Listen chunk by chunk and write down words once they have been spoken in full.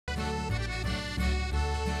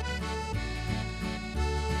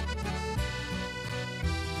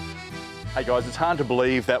Hey guys, it's hard to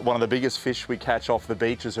believe that one of the biggest fish we catch off the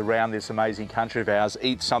beaches around this amazing country of ours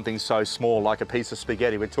eats something so small like a piece of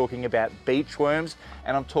spaghetti. We're talking about beach worms,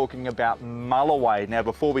 and I'm talking about mulloway. Now,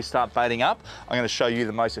 before we start baiting up, I'm going to show you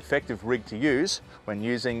the most effective rig to use when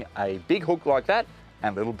using a big hook like that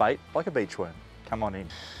and a little bait like a beach worm. Come on in.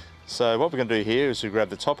 So what we're going to do here is we grab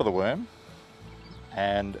the top of the worm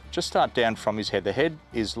and just start down from his head. The head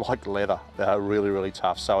is like leather. They're really, really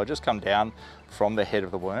tough. So I just come down from the head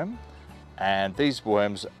of the worm. And these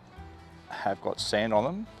worms have got sand on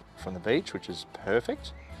them from the beach, which is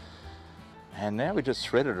perfect. And now we just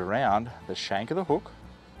thread it around the shank of the hook.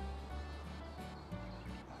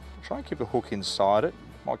 Try and keep the hook inside it.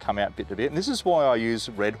 Might come out bit to bit. And this is why I use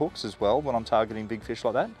red hooks as well when I'm targeting big fish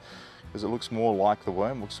like that, because it looks more like the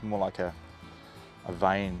worm, looks more like a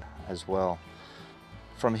vein as well.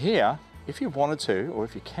 From here, if you wanted to, or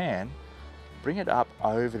if you can, bring it up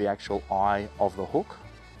over the actual eye of the hook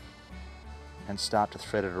and start to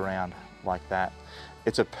thread it around like that.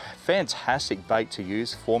 It's a fantastic bait to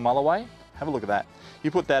use for mulloway. Have a look at that.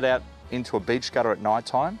 You put that out into a beach gutter at night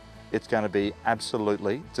time, it's going to be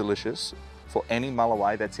absolutely delicious for any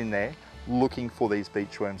mulloway that's in there looking for these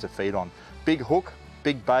beach worms to feed on. Big hook,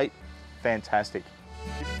 big bait, fantastic.